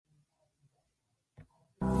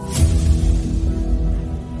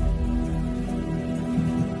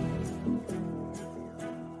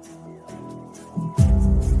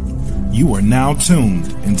You are now tuned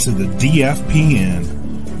into the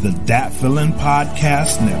DFPN, the Dat Feeling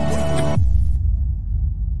Podcast Network.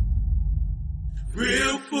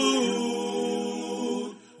 Real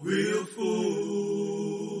food, real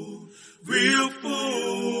food, real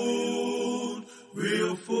food,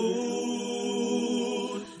 real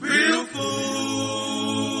food, real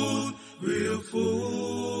food, real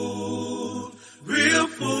food, real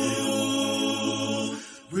food,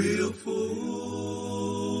 real food.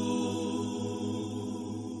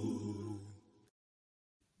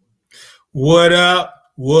 What up?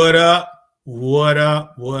 What up? What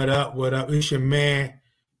up? What up? What up? It's your man,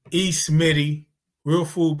 E. Smitty, Real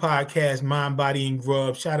Food Podcast, Mind, Body, and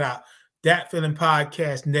Grub. Shout out Dat Feeling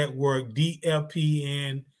Podcast Network,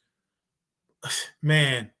 DFPN.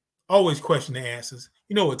 Man, always question the answers.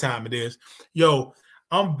 You know what time it is. Yo,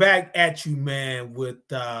 I'm back at you, man, with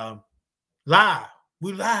live.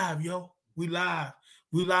 We live, yo. We live.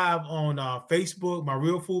 We live on Facebook, my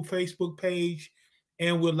Real Food Facebook page,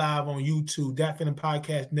 and we're live on YouTube, Dat Feeling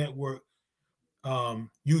Podcast Network,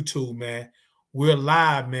 YouTube, man. We're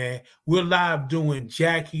live, man. We're live doing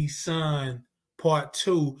Jacqui's Son Part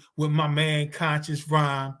 2 with my man Conscious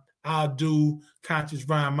Rhyme. I'll do Conscious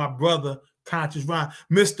Rhyme, my brother Conscious Rhyme,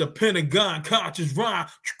 Mr. Pentagon Conscious Rhyme,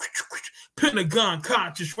 Pentagon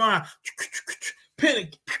Conscious Rhyme,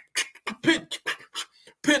 Pentagon.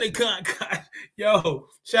 Yo,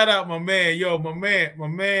 shout out my man. Yo, my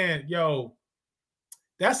man. Yo,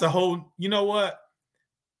 that's a whole, you know what?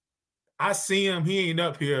 I see him. He ain't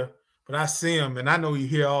up here, but I see him, and I know you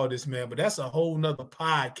hear all this, man, but that's a whole nother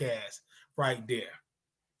podcast right there.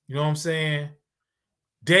 You know what I'm saying?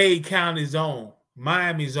 Dade County's own,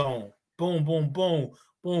 Miami's own. Boom, boom, boom,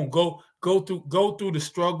 boom. Go through the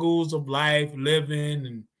struggles of life, living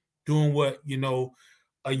and doing what, you know,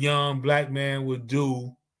 a young black man would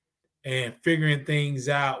do, and figuring things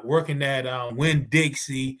out, working at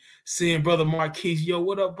Winn-Dixie, seeing Brother Marquise. Yo,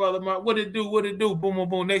 what up, Brother Mark? What it do? Boom, boom,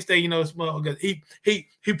 boom. Next day, you know, this motherfucker, he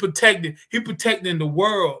protecting the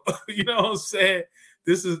world. You know what I'm saying?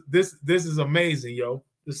 This is amazing, yo.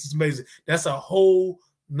 This is amazing. That's a whole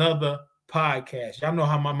nother podcast. Y'all know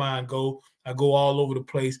how my mind go. I go all over the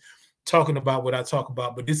place talking about what I talk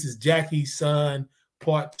about. But this is Jacqui's Son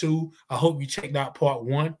Part 2. I hope you checked out Part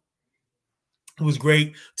 1. It was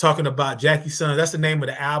great talking about Jacqui's Son. That's the name of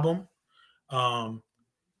the album. And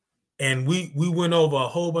we went over a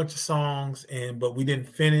whole bunch of songs, but we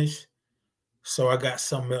didn't finish. So I got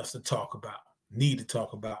something else to talk about, need to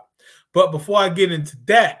talk about. But before I get into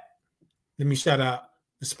that, let me shout out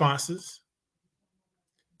the sponsors.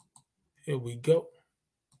 Here we go.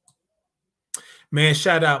 Man,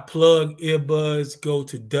 shout out Plug Earbuds. Go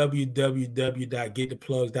to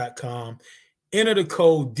www.gettheplugs.com. Enter the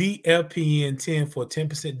code DFPN10 for a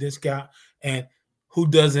 10% discount. And who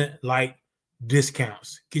doesn't like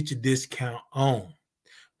discounts? Get your discount on.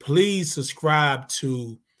 Please subscribe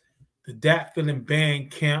to the Dat Feeling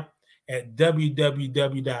Band Camp at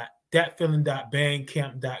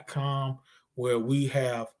www.datfeeling.bandcamp.com, where we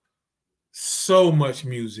have so much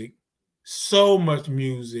music.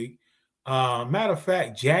 Matter of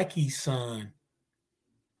fact, Jacqui's Son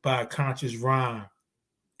by Conscious Rhyme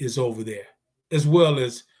is over there, as well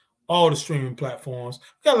as all the streaming platforms.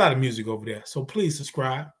 We got a lot of music over there, so please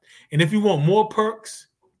subscribe. And if you want more perks,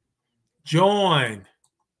 join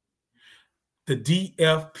the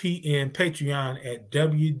DFPN Patreon at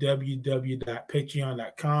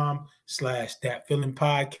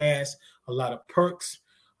www.patreon.com/thatfeelingpodcast. A lot of perks,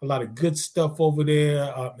 a lot of good stuff over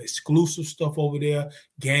there, exclusive stuff over there,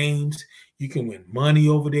 games. You can win money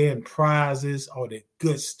over there and prizes, all that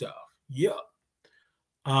good stuff. Yep.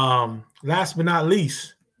 Last but not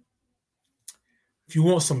least, if you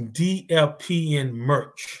want some DFPN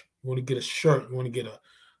merch, you want to get a shirt, you want to get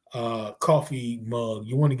a coffee mug,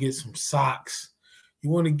 you want to get some socks, you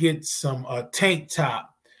want to get some tank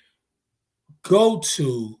top, go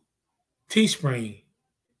to Teespring,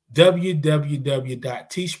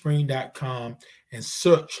 www.teespring.com, and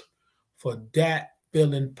search for Dat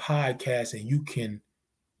Feeling Podcast, and you can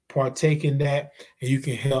partake in that, and you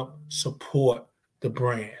can help support the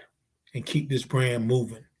brand and keep this brand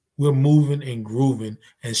moving. We're moving and grooving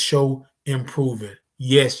and show improving.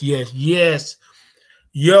 Yes.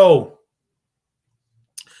 Yo,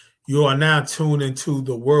 you are now tuned into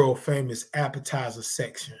the world famous appetizer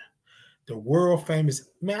section. The world famous,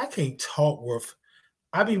 man, I can't talk worth.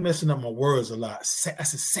 I be messing up my words a lot.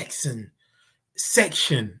 That's a section.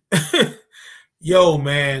 Yo,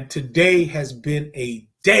 man, today has been a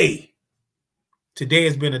day.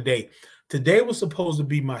 Today was supposed to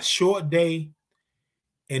be my short day,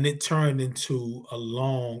 and it turned into a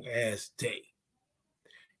long ass day.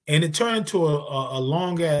 And it turned into a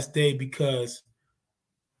long ass day because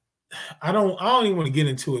I don't even want to get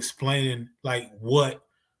into explaining like what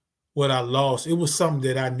I lost. It was something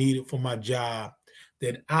that I needed for my job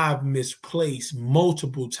that I've misplaced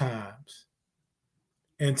multiple times.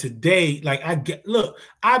 And today, like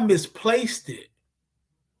I misplaced it.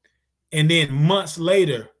 And then months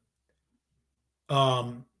later,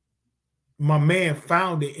 my man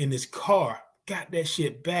found it in his car, got that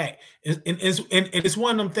shit back. And it's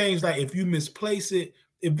one of them things like if you misplace it,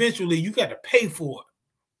 eventually you got to pay for it.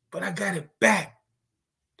 But I got it back.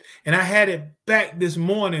 And I had it back this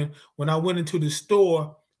morning when I went into the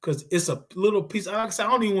store because it's a little piece. Like I said, I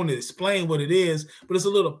don't even want to explain what it is, but it's a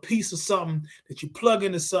little piece of something that you plug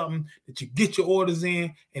into something that you get your orders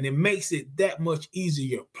in, and it makes it that much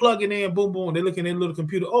easier. Plug it in, boom, boom. They're looking at a little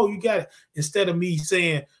computer. Oh, you got it. Instead of me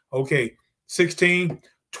saying, okay, 16,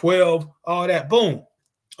 12, all that, boom.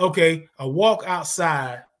 Okay, I walk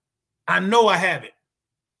outside. I know I have it.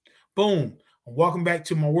 Boom. I'm walking back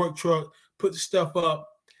to my work truck, put the stuff up,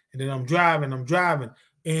 and then I'm driving.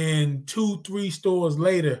 And 2-3 stores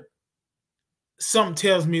later, something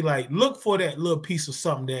tells me, like, look for that little piece of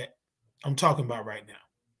something that I'm talking about right now.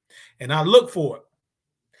 And I look for it.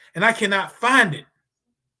 And I cannot find it.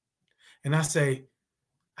 And I say,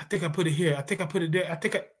 I think I put it here. I think I put it there.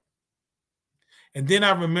 And then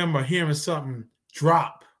I remember hearing something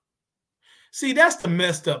drop. See, that's the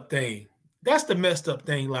messed up thing.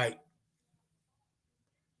 Like,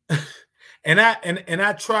 and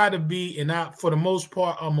I try to be, and I, for the most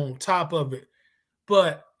part, I'm on top of it.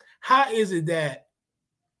 But how is it that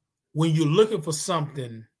when you're looking for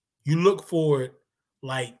something, you look for it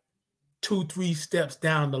like 2-3 steps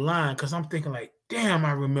down the line? Because I'm thinking like, damn,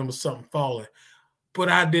 I remember something falling. But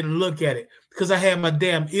I didn't look at it because I had my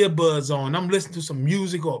damn earbuds on. I'm listening to some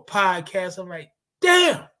music or a podcast. I'm like,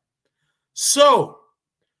 damn. So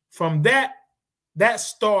from that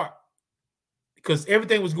start, because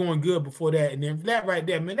everything was going good before that. And then that right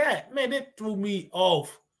there, that threw me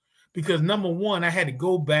off. Because number one, I had to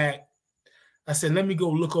go back. I said, let me go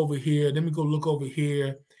look over here.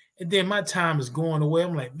 And then my time is going away.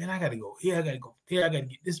 I'm like, man, I got to go here. I got to go here. I got to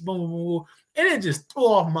get this, boom, boom, boom. And it just threw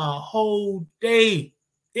off my whole day.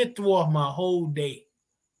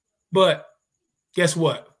 But guess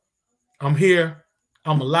what? I'm here.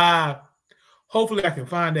 I'm alive. Hopefully I can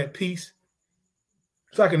find that piece.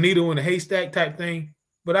 It's like a needle in a haystack type thing.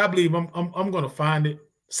 But I believe I'm going to find it.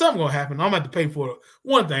 Something going to happen. I'm going to have to pay for it.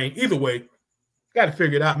 One thing, either way, got to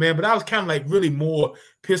figure it out, man. But I was kind of like really more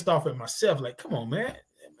pissed off at myself. Like, come on, man.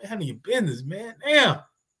 Handle your business, man.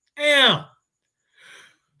 Damn.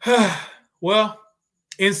 Well,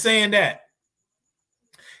 in saying that,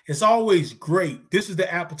 it's always great. This is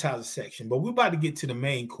the appetizer section, but we're about to get to the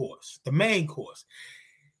main course. The main course.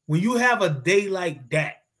 When you have a day like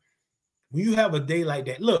that,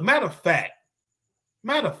 look, matter of fact,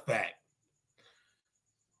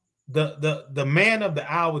 the man of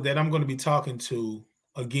the hour that I'm going to be talking to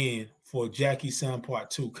again for Jacqui Son Part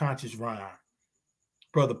 2, Conscious Rhyme,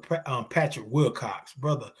 brother Patrick Wilcox,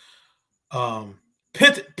 brother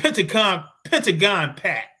Pentagon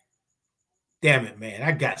Pat. Damn it, man,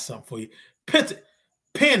 I got something for you.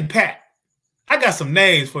 Pen Pat. I got some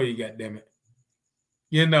names for you, goddammit.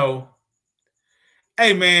 You know,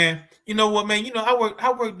 hey man, you know what, man? You know,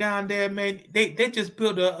 I work down there, man. They just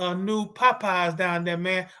built a new Popeyes down there,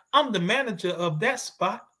 man. I'm the manager of that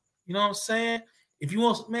spot. You know what I'm saying? If you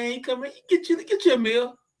want, man, you come in, get you a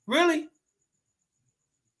meal. Really?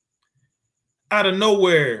 Out of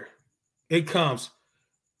nowhere, it comes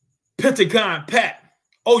Pentagon Pat.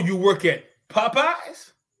 Oh, you work at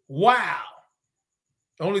Popeyes? Wow.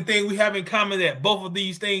 The only thing we have in common is that both of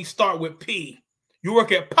these things start with P. You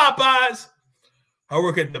work at Popeyes? I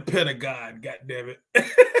work at the Pentagon, goddammit.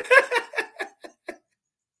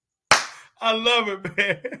 I love it,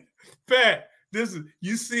 man. Pat, this is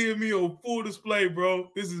you seeing me on full display, bro.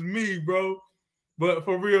 This is me, bro. But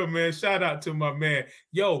for real, man, shout out to my man.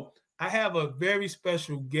 Yo, I have a very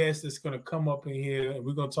special guest that's going to come up in here, and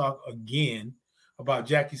we're going to talk again about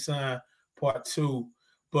Jacqui Son Part 2.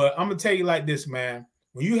 But I'm going to tell you like this, man.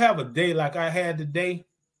 When you have a day like I had today,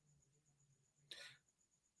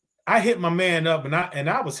 I hit my man up, and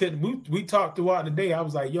I was hitting. We talked throughout the day. I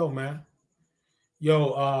was like, yo, man, we're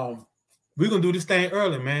going to do this thing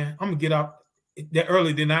early, man. I'm going to get up. That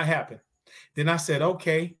early did not happen. Then I said,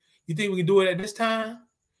 okay, you think we can do it at this time?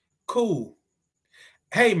 Cool.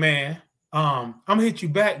 Hey, man, I'm going to hit you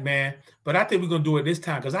back, man, but I think we're going to do it this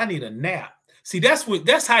time because I need a nap. See,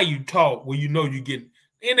 that's how you talk when you know you're getting,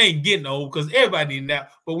 it ain't getting old because everybody needs a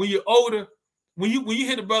nap. But when you're older, when you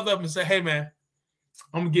hit a brother up and say, hey, man,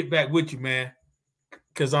 I'm going to get back with you, man.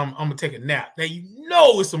 because I'm gonna take a nap. Now you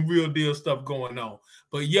know it's some real deal stuff going on.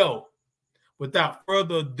 But yo, without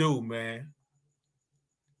further ado, man,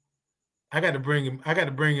 I got to bring him. I got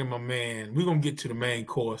to bring in my man. We're gonna get to the main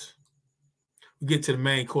course. We get to the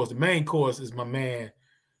main course. The main course is my man,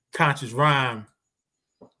 Conscious Rhyme.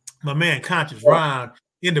 My man, Conscious Rhyme,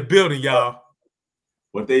 in the building, y'all.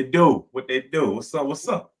 What they do? What they do? What's up? What's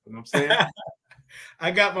up? You know what I'm saying?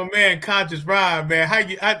 I got my man, Conscious Rhyme, man.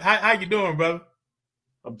 How you doing, brother?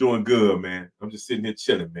 I'm doing good, man. I'm just sitting here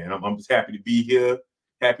chilling, man. I'm just happy to be here.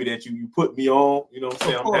 Happy that you put me on. You know what I'm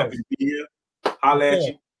saying? I'm happy to be here. Holla at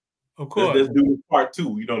you. Of course. Let's do this part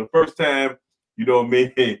 2. You know, the first time, you know what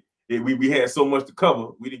I mean? We had so much to cover.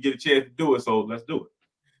 We didn't get a chance to do it, so let's do it.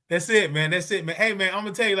 That's it, man. That's it, man. Hey, man, I'm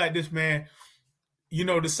gonna tell you like this, man. You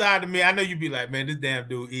know, the side of me, I know you be like, man, this damn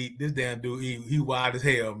dude eat. He wild as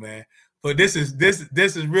hell, man. But this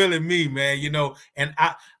is really me, man. You know, and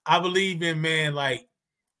I believe in, man, like,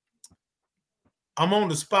 I'm on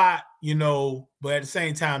the spot, you know, but at the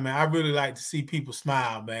same time, man, I really like to see people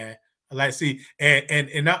smile, man. I like to see, and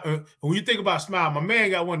when you think about smile, my man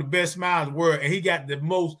got one of the best smiles in the world, and he got the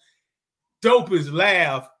most dopest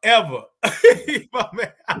laugh ever. My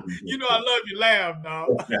man, you know I love your laugh, dog.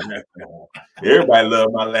 Everybody love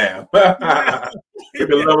my laugh. They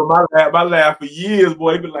been loving my laugh for years,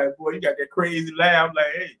 boy. They be like, boy, you got that crazy laugh. Like,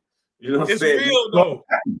 hey, you know what I'm saying? It's real, though.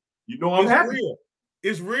 You know I'm happy. Real.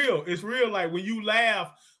 It's real. It's real. Like when you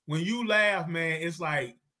laugh, man, it's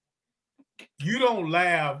like you don't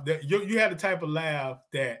laugh. That you have the type of laugh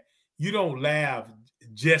that you don't laugh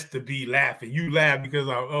just to be laughing. You laugh because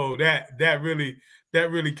that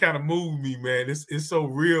really kind of moved me, man. It's so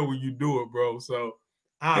real when you do it, bro. So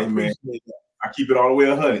I appreciate that. I keep it all the way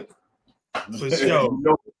 100. For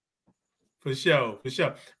sure. For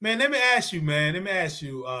sure. Man, let me ask you,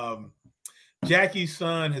 Jacqui's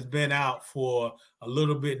Son has been out for a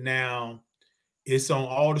little bit now. It's on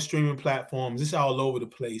all the streaming platforms. It's all over the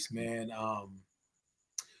place, man.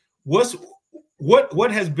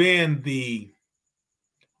 What has been the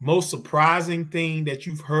most surprising thing that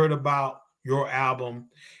you've heard about your album,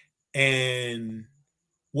 and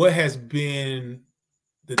what has been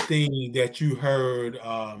the thing that you heard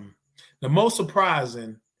the most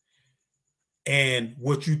surprising, and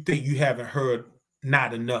what you think you haven't heard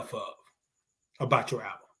not enough of about your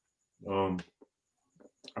album?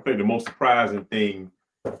 I think the most surprising thing,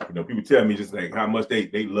 you know, people tell me just like how much they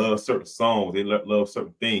love certain songs, they love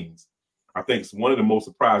certain things. I think it's one of the most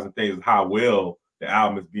surprising things is how well the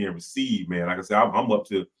album is being received, man. Like I said, I'm up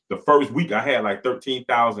to the first week. I had like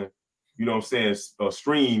 13,000, you know what I'm saying,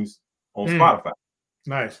 streams on Spotify.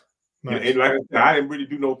 Nice. And like I said, I didn't really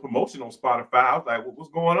do no promotion on Spotify. I was like,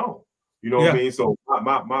 what's going on? You know what I mean? So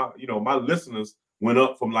my listeners went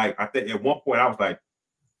up from like, I think at one point I was like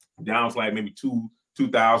down to like maybe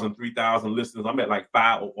 2,000, 3,000 listeners. I'm at like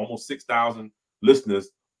 5, almost 6,000 listeners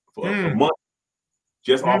for a month,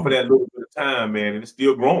 just off of that little bit of time, man. And it's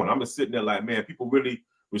still growing. I'm just sitting there like, man, people really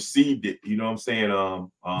received it. You know what I'm saying?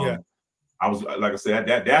 I was, like I said,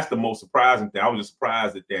 that's the most surprising thing. I was just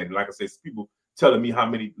surprised at that. And like I said, people telling me how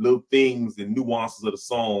many little things and nuances of the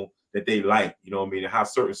song that they like, you know what I mean? And how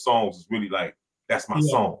certain songs is really like, that's my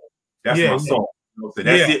song. That's my song. You know what I'm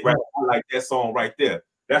saying? That's it right. I like that song right there.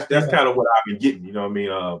 That's kind of what I've been getting, you know what I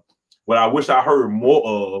mean? What I wish I heard more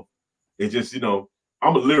of is just, you know,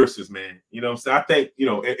 I'm a lyricist, man. You know what I'm saying? I think, you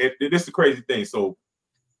know, this is the crazy thing. So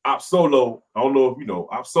Op Solo, I don't know if you know,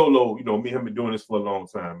 Op Solo, you know, me and him been doing this for a long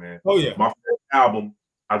time, man. Oh, yeah. My first album,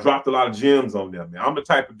 I dropped a lot of gems on there, man. I'm the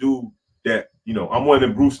type of dude that, you know, I'm one of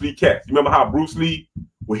them Bruce Lee cats. You remember how Bruce Lee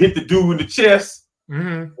would hit the dude in the chest?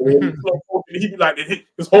 And he'd be like,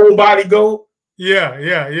 his whole body go. Yeah.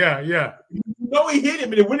 You know he hit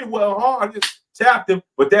him, and it went well hard. I just tapped him,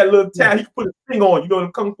 but that little tap, he could put his finger on. You know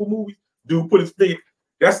them kung fu movies? Dude put his finger.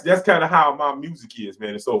 That's kind of how my music is,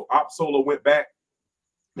 man. And so Op Solo went back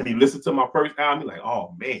and he listened to my first album. He's like,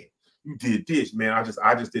 oh man, you did this, man. I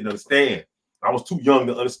just didn't understand. I was too young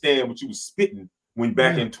to understand what you was spitting when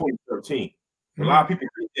back in 2013. A lot of people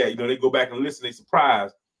think that, you know, they go back and listen, they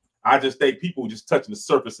surprised. I just think people just touching the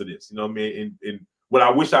surface of this, you know what I mean? And what I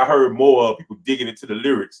wish I heard more of, people digging into the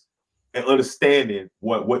lyrics and understanding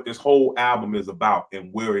what this whole album is about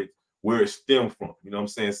and where it stemmed from. You know what I'm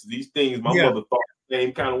saying? So these things my mother thought the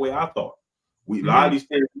same kind of way I thought. A lot of these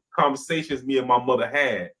things, conversations me and my mother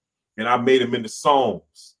had, and I made them into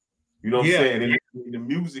songs. You know what I'm saying? And the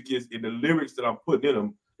music is in the lyrics that I'm putting in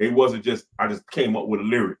them. It wasn't just I just came up with a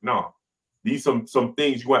lyric. No, these some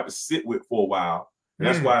things you have to sit with for a while. And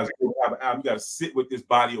that's why it's good to have an album. You got to sit with this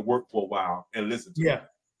body of work for a while and listen to it.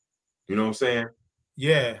 You know what I'm saying?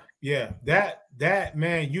 Yeah. That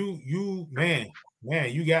man, you man.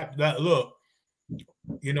 man, you got that. Look,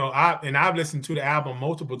 you know, I've listened to the album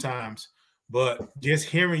multiple times, but just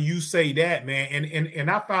hearing you say that, man,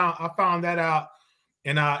 and I found that out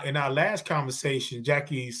in our last conversation,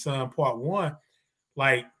 Jacqui's Son Part 1.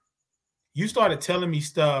 Like, you started telling me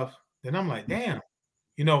stuff, and I'm like, damn.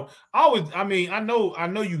 You know, I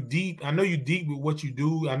know you deep. I know you deep with what you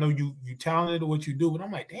do. I know you talented at what you do, but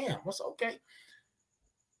I'm like, damn, what's okay?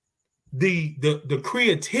 The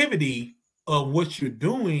creativity of what you're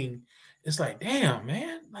doing, it's like, damn,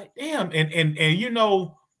 man, like, damn. And you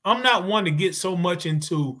know, I'm not one to get so much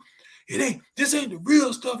into this ain't the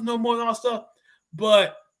real stuff no more and all stuff.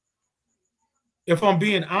 But if I'm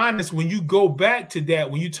being honest, when you go back to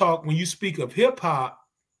that, when you speak of hip hop,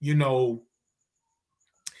 you know,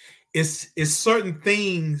 it's certain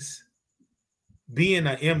things being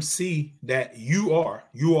an MC that you are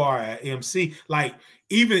an MC. Like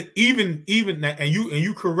even and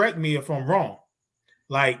you correct me if I'm wrong.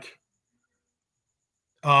 Like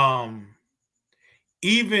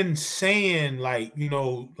even saying, like, you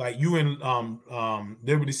know, like you in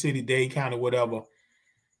Liberty City, Day kind of whatever,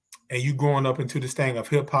 and you growing up into this thing of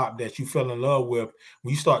hip hop that you fell in love with,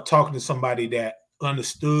 when you start talking to somebody that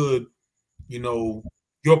understood, you know,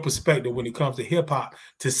 your perspective when it comes to hip hop,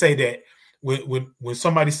 to say that when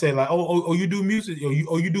somebody say like, oh, you do music,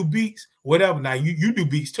 or you do beats, whatever. Now you do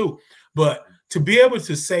beats too, but to be able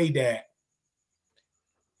to say that,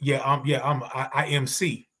 I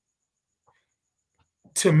MC.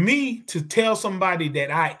 To me, to tell somebody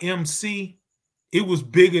that I MC, it was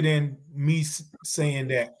bigger than me saying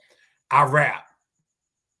that I rap.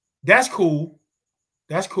 That's cool.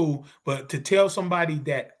 That's cool. But to tell somebody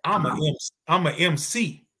that I'm an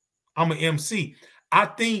MC, I'm an MC. I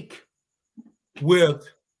think with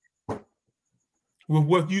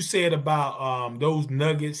what you said about those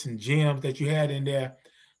nuggets and gems that you had in there,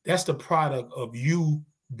 that's the product of you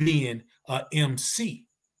being a MC.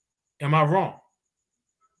 Am I wrong?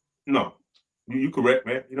 No, you correct,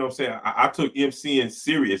 man. You know what I'm saying? I took MCing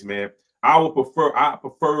serious, man. I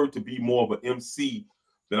prefer to be more of an MC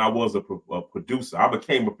than I was a producer. I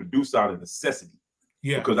became a producer out of necessity.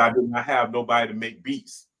 Yeah. Because I did not have nobody to make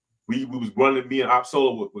beats. We was running, me and Op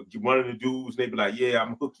Solo with running the dudes. They'd be like, yeah, I'm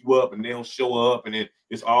gonna hook you up, and they'll show up, and then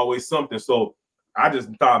it's always something. So I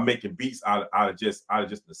just started making beats out of just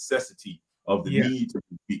necessity of the need to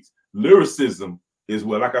make beats. Lyricism is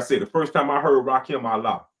what, like I said, the first time I heard Rakim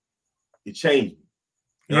Allah, it changed me.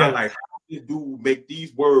 And I'm like, how did this dude make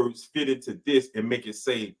these words fit into this and make it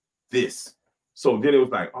say this? So then it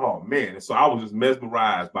was like, oh man. And so I was just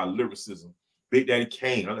mesmerized by lyricism. Big Daddy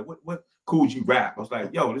Kane. I'm like, what Kool G Rap? I was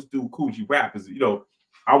like, yo, this dude Kool G Rap is, you know,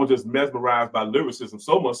 I was just mesmerized by lyricism,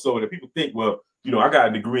 so much so that people think, well, you know, I got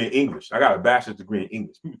a degree in English. I got a bachelor's degree in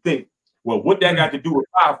English. People think, well, what that got to do with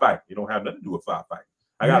firefighting? You don't have nothing to do with firefighting.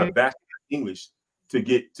 I got a bachelor's in English to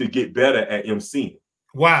get better at MCing.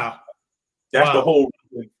 Wow. That's the whole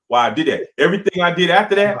reason why I did that. Everything I did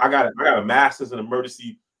after that, I got a master's in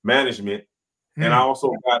emergency management, and I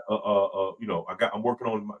also got I'm working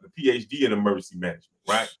on the PhD in emergency management,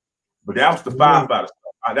 right? But that was the firefighter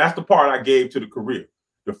stuff. That's the part I gave to the career.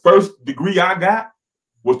 The first degree I got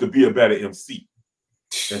was to be a better MC,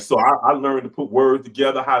 and so I learned to put words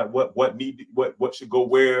together, what should go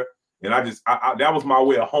where, and that was my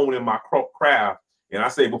way of honing my craft. And I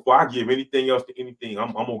say, before I give anything else to anything,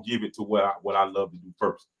 I'm gonna give it to what I love to do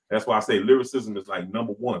first. That's why I say lyricism is like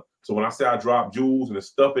number one. So when I say I drop jewels and the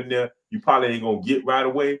stuff in there, you probably ain't gonna get right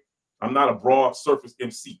away. I'm not a broad surface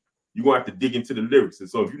MC. You're gonna have to dig into the lyrics. And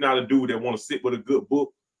so if you're not a dude that want to sit with a good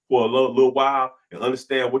book for a little while and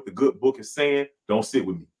understand what the good book is saying, don't sit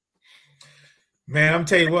with me. Man, I'm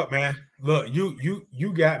telling you what, man. Look,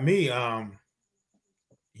 you got me.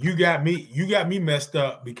 You got me messed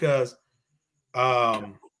up because.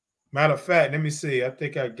 Matter of fact, let me see. I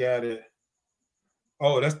think I got it.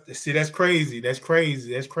 Oh, that's crazy. That's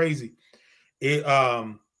crazy. It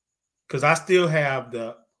because I still have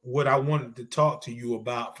what I wanted to talk to you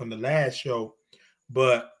about from the last show,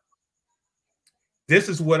 but this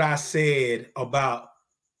is what I said about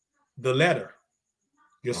the letter,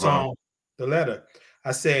 your song, the letter.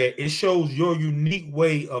 I said it shows your unique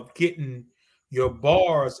way of getting your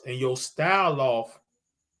bars and your style off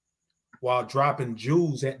while dropping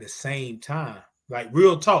jewels at the same time. Like,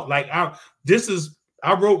 real talk. Like, I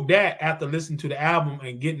wrote that after listening to the album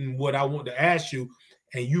and getting what I want to ask you,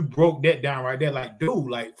 and you broke that down right there. Like, dude,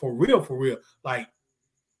 like, for real. Like,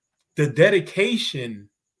 the dedication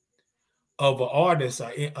of an artist,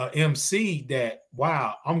 a MC, that,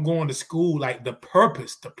 wow, I'm going to school, like the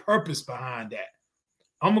purpose behind that.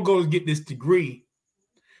 I'm gonna go get this degree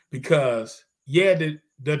because the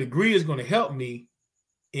degree is going to help me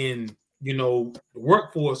in the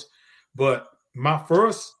workforce. But my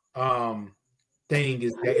first thing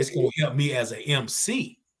is that it's going to help me as an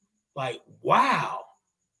MC. Like, wow,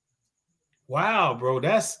 bro,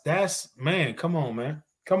 that's man. Come on, man.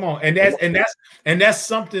 Come on, and that's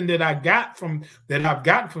something that I've gotten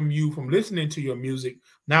from you from listening to your music.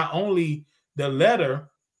 Not only the letter,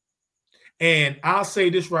 and I'll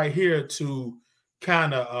say this right here to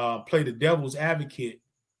kind of play the devil's advocate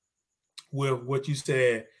with what you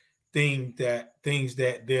said, things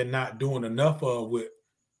that they're not doing enough of with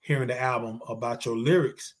hearing the album about your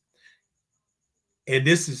lyrics. And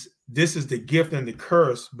this is the gift and the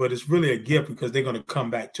curse, but it's really a gift because they're going to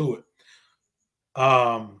come back to it.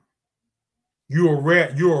 You're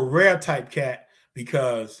a rare type cat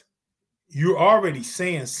because you're already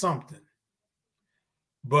saying something,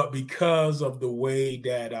 but because of the way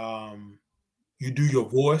that you do your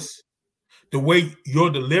voice, the way your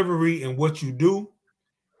delivery and what you do,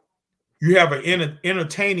 you have an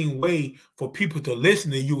entertaining way for people to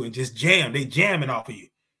listen to you and just jam. They jamming off of you.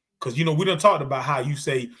 Because, we done talked about how you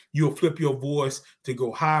say you'll flip your voice to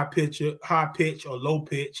go high pitch or low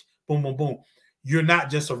pitch, boom, boom, boom. You're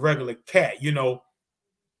not just a regular cat.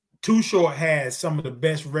 Too Short has some of the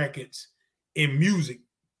best records in music,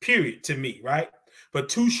 period, to me, right? But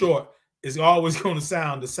Too Short is always going to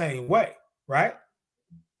sound the same way, right?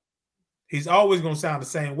 He's always going to sound the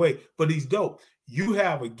same way, but he's dope. You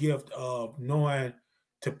have a gift of knowing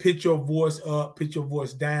to pitch your voice up, pitch your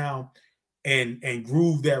voice down, and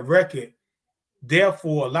groove that record.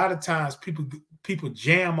 Therefore, a lot of times people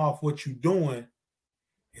jam off what you're doing,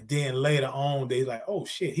 and then later on they like, oh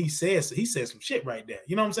shit, he said some shit right there.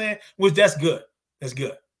 You know what I'm saying? Which that's good. That's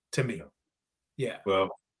good to me. Yeah. Well,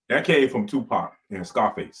 that came from Tupac and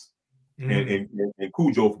Scarface, and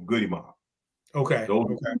Cujo from Goody Mob. Okay.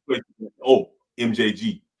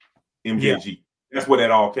 MJG. Yeah. That's where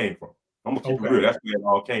that all came from. I'm gonna keep it real. That's where it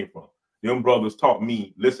all came from. Them brothers taught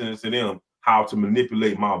me, listening to them, how to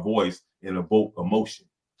manipulate my voice and evoke emotion.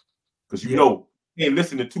 Because you can't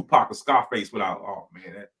listen to Tupac or Scarface without, oh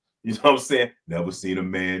man, you know what I'm saying? Never seen a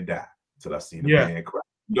man die till I seen a man cry.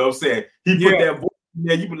 You know what I'm saying? He put that voice in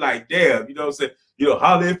there, you be like, damn, you know what I'm saying?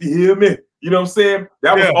 Holler if you hear me. You know what I'm saying?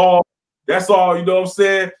 That was all, that's all, you know what I'm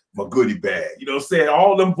saying? My goodie bag. You know what I'm saying?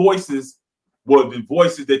 All them voices were the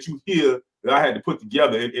voices that you hear that I had to put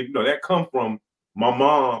together. And that come from my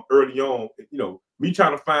mom early on, me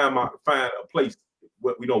trying to find a place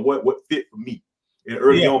what fit for me. And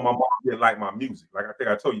early on, my mom didn't like my music. Like I think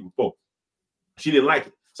I told you before. She didn't like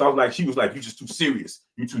it. So I was like, she was like, you just too serious.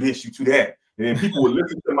 You too this, you too that. And then people would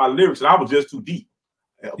listen to my lyrics and I was just too deep.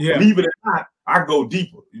 Believe it or not, I go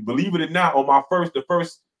deeper. Believe it or not, on the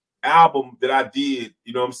first album that I did,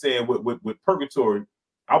 you know what I'm saying, with Purgatory,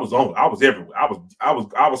 I was everywhere.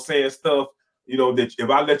 I was saying stuff, that if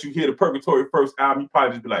I let you hear the Purgatory first album, you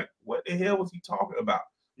probably just be like, what the hell was he talking about?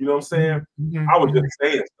 You know what I'm saying? I was just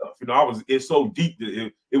saying stuff. It's so deep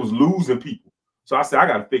that it was losing people. So I said, I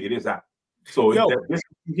got to figure this out. So this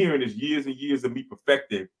you're hearing is years and years of me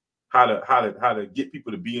perfecting how to get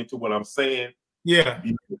people to be into what I'm saying. Yeah.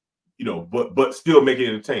 But still make it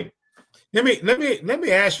entertaining. Let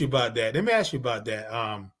me ask you about that.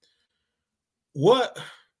 What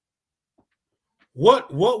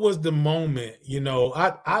was the moment?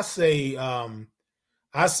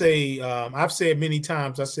 I've said many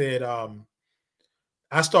times, I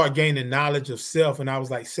started gaining knowledge of self when I was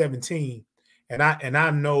like 17, and I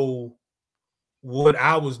know what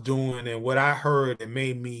I was doing and what I heard that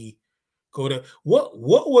made me go to what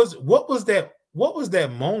was that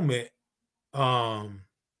moment?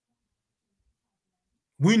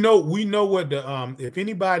 We know what the if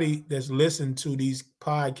anybody that's listened to these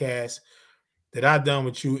podcasts that I've done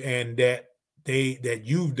with you and that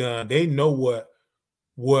you've done, they know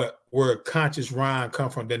where conscious rhyme come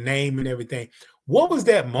from, the name and everything. What was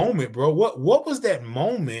that moment, bro? What was that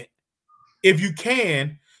moment? If you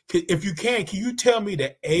can you tell me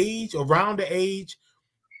around the age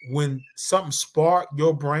when something sparked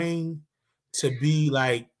your brain to be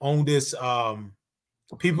like on this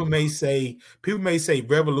people may say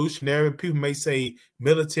revolutionary, people may say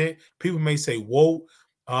militant, people may say woke,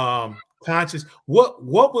 conscious. What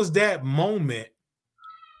was that moment,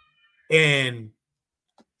 and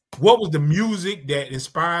what was the music that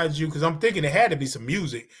inspired you? Because I'm thinking it had to be some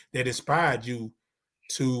music that inspired you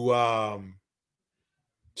to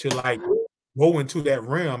like go into that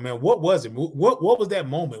realm, man. What was it? What was that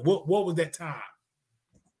moment? What was that time?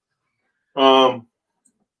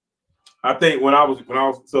 I think when I was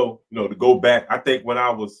so to go back, I think when I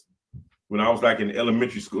was like in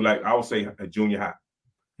elementary school, like I would say a junior high,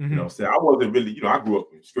 You know what I'm saying? I wasn't really, I grew up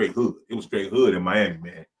in straight hood. It was straight hood in Miami,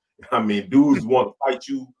 man. I mean, dudes want to fight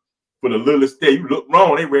you for the littlest thing. You look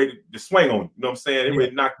wrong, they ready to swing on you. You know what I'm saying? They ready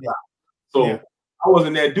to knock you out. So I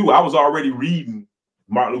wasn't that dude. I was already reading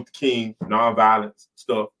Martin Luther King, nonviolence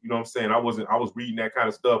stuff. You know what I'm saying? I was reading that kind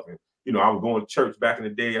of stuff. And, I was going to church back in the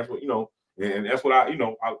day. That's what, and that's what I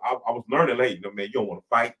was learning late. Man, you don't want to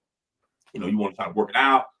fight. You want to try to work it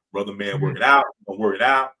out. Brother, man, work it out. Don't work it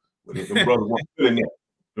out. But them brothers weren't feeling that.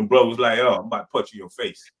 Them brothers was like, oh, I'm about to punch you in your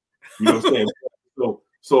face. You know what I'm saying?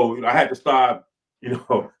 So I had to start,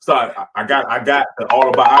 I got the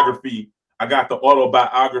autobiography. I got the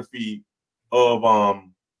autobiography of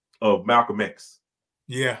Malcolm X.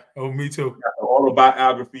 Yeah. Oh, me too. I got the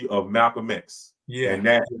autobiography of Malcolm X. Yeah. And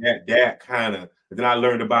that kind of, then I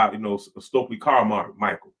learned about, Stokely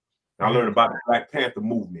Carmichael. I learned about the Black Panther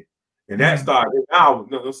movement. And that started. Now,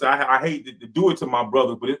 I hate to do it to my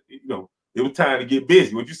brother, but it was time to get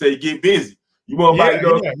busy. What you say, get busy. You want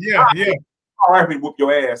to yeah. All right, me whoop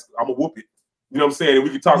your ass. I'm gonna whoop it. You know what I'm saying? And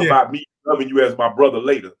we can talk about me loving you as my brother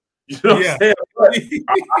later. You know what I'm saying?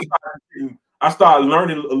 I started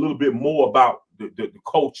learning a little bit more about the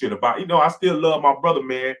culture and about, I still love my brother,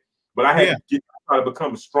 man, but I had to try to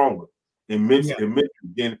become stronger and mentally.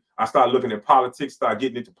 Then I started looking at politics, started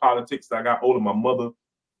getting into politics. I got older. My mother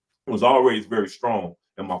was always very strong,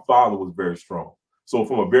 and my father was very strong. So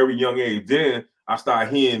from a very young age, then I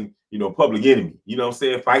started hearing, Public Enemy. You know what I'm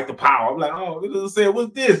saying? Fight the power. I'm like, oh,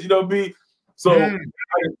 what's this? You know what I mean? So I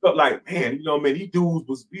just felt like, man, these dudes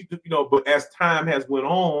was, but as time has went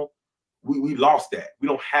on, we lost that. We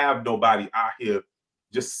don't have nobody out here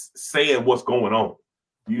just saying what's going on.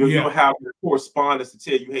 You don't have the correspondence to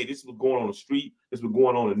tell you, hey, this is what's going on the street, this is what's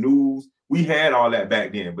going on the news. We had all that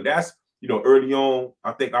back then, but that's, early on.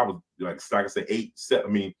 I think I was like I said, 7th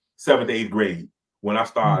to 8th grade when I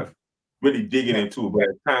started really digging into it. But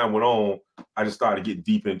as time went on, I just started getting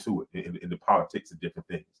deep into it in the politics of different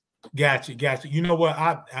things. Gotcha. You know what?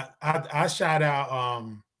 I shout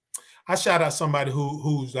out somebody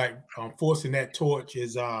who's like forcing that torch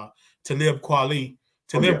is Talib Kweli.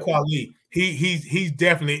 Kweli. He's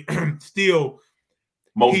definitely still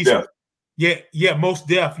most deaf. Yeah, most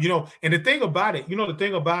deaf. And the thing about it,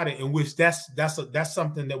 in which that's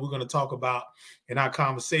something that we're going to talk about in our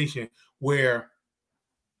conversation, where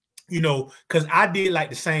because I did like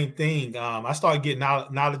the same thing. I started getting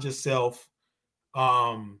knowledge of self.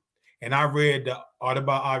 And I read the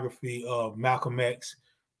autobiography of Malcolm X.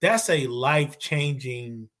 That's a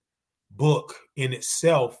life-changing book in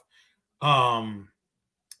itself. And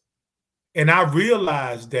I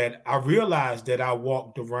realized that I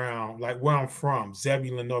walked around, like where I'm from,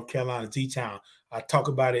 Zebulon, North Carolina, Z-Town. I talk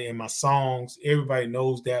about it in my songs. Everybody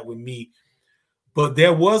knows that with me. But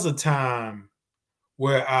there was a time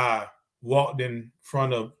where I walked in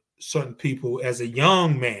front of certain people as a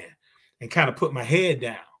young man and kind of put my head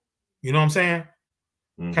down. You know what I'm saying?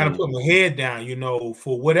 Kind of put my head down,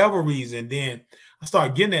 for whatever reason. Then I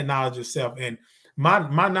started getting that knowledge of self. And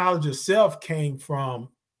my knowledge of self came from,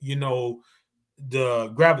 the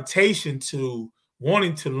gravitation to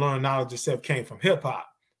wanting to learn knowledge of self came from hip hop,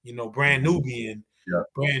 Brand Nubian,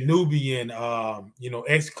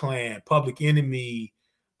 X-Clan, Public Enemy.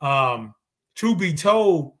 Truth be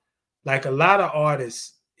told, like a lot of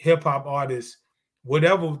artists, hip hop artists,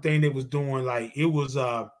 whatever thing they was doing, like it was,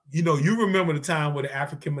 you remember the time with the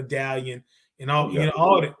African Medallion and all,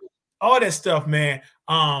 all that stuff, man.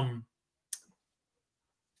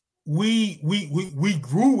 We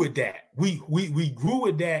grew with that. We grew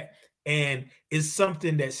with that, and it's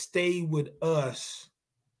something that stayed with us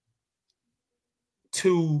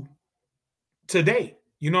to today.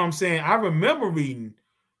 You know what I'm saying? I remember reading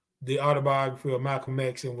the autobiography of Malcolm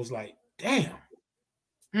X and was like, damn.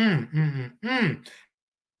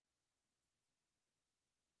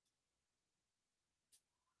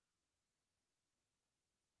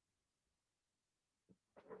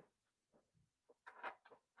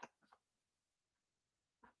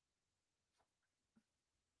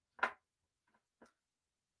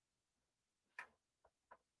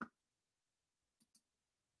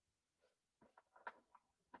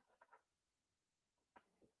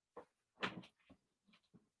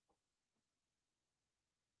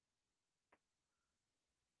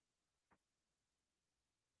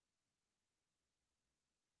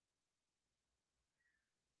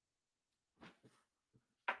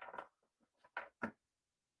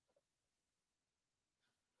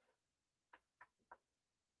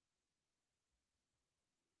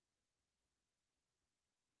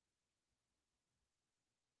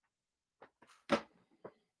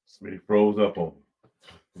 Somebody froze up on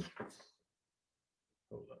me.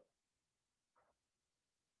 Hold up.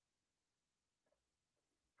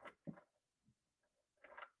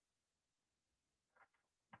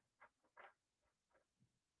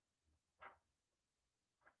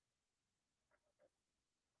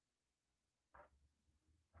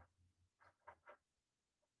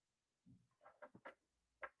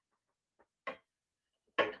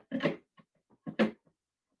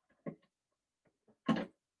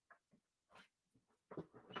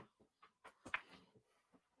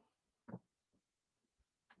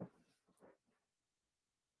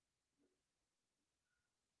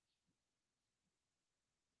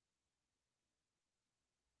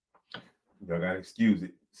 Y'all gotta excuse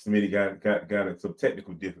it. Smitty got some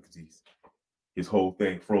technical difficulties. His whole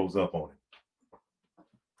thing froze up on him.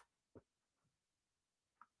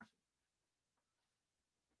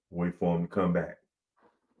 Wait for him to come back.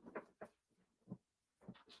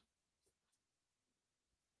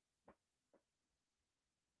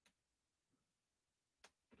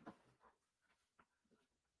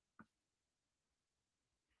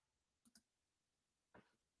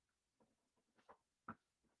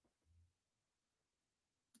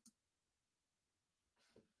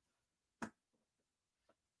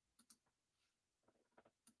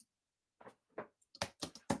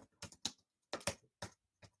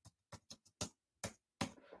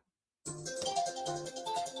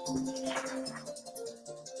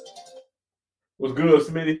 What's good,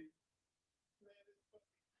 Smitty?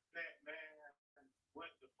 Went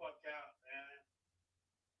the fuck out, man.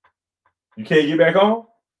 You can't get back on?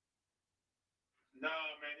 No,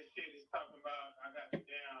 man, this shit is talking about I got the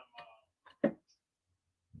damn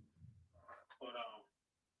hold on.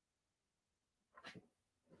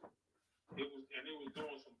 It was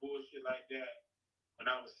doing some bullshit like that when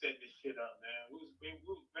I was setting this shit up, man. We was in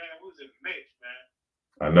the mix, man.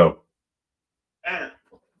 I know. Damn.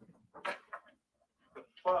 The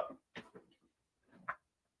fuck?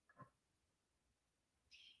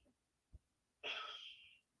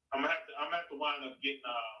 I'm gonna have to wind up getting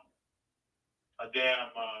a damn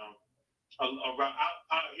out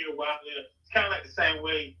here where I live. It's kind of like the same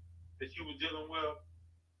way that you were dealing with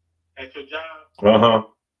at your job.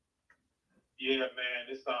 Yeah, man.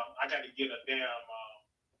 It's I got to get a damn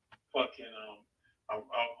fucking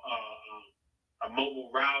a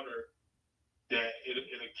mobile router that it'll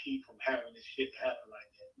keep from having this shit happen like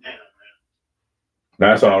that. Damn, man.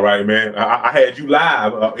 That's all right, man. I had you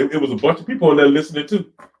live. It was a bunch of people in there listening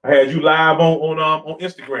too. I had you live on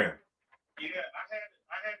Instagram. Yeah, I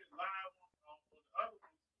had it live on the other one.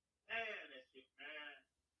 Man, that shit,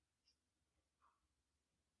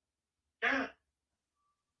 man. Damn.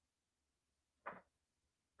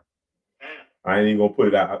 I ain't even gonna put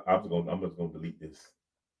it out. I'm just gonna delete this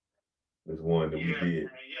one that we did. Man, yeah,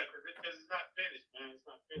 because it's not finished, man. It's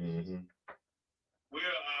not finished. Mm-hmm.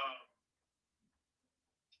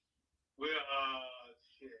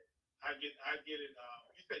 Shit. I get it.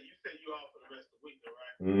 You said you off for the rest of the week, though,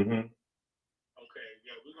 right? Mm-hmm. Okay,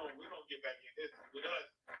 yeah, we're gonna get back in this. With us,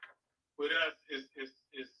 it's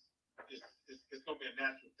gonna be a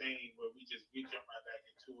natural thing where we jump right back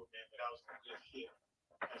into it, man. But that was some good shit.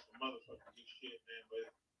 That's some motherfucking good shit, man. But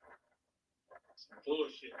some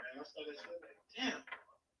bullshit, man. I saw that shit like, damn.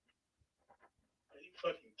 Are you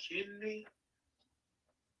fucking kidding me?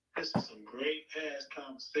 This is some great ass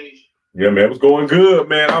conversation. Yeah, man, it was going good,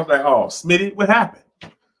 man. I was like, oh, Smitty, what happened?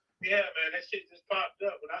 Yeah, man, that shit just popped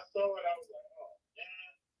up. When I saw it, I was like, oh,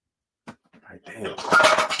 man. Like, damn.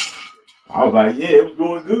 I was like, yeah, it was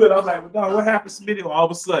going good. I was like, well, dog, what happened, Smitty? All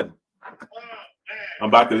of a sudden, I'm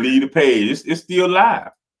about to leave the page. It's still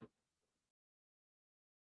live.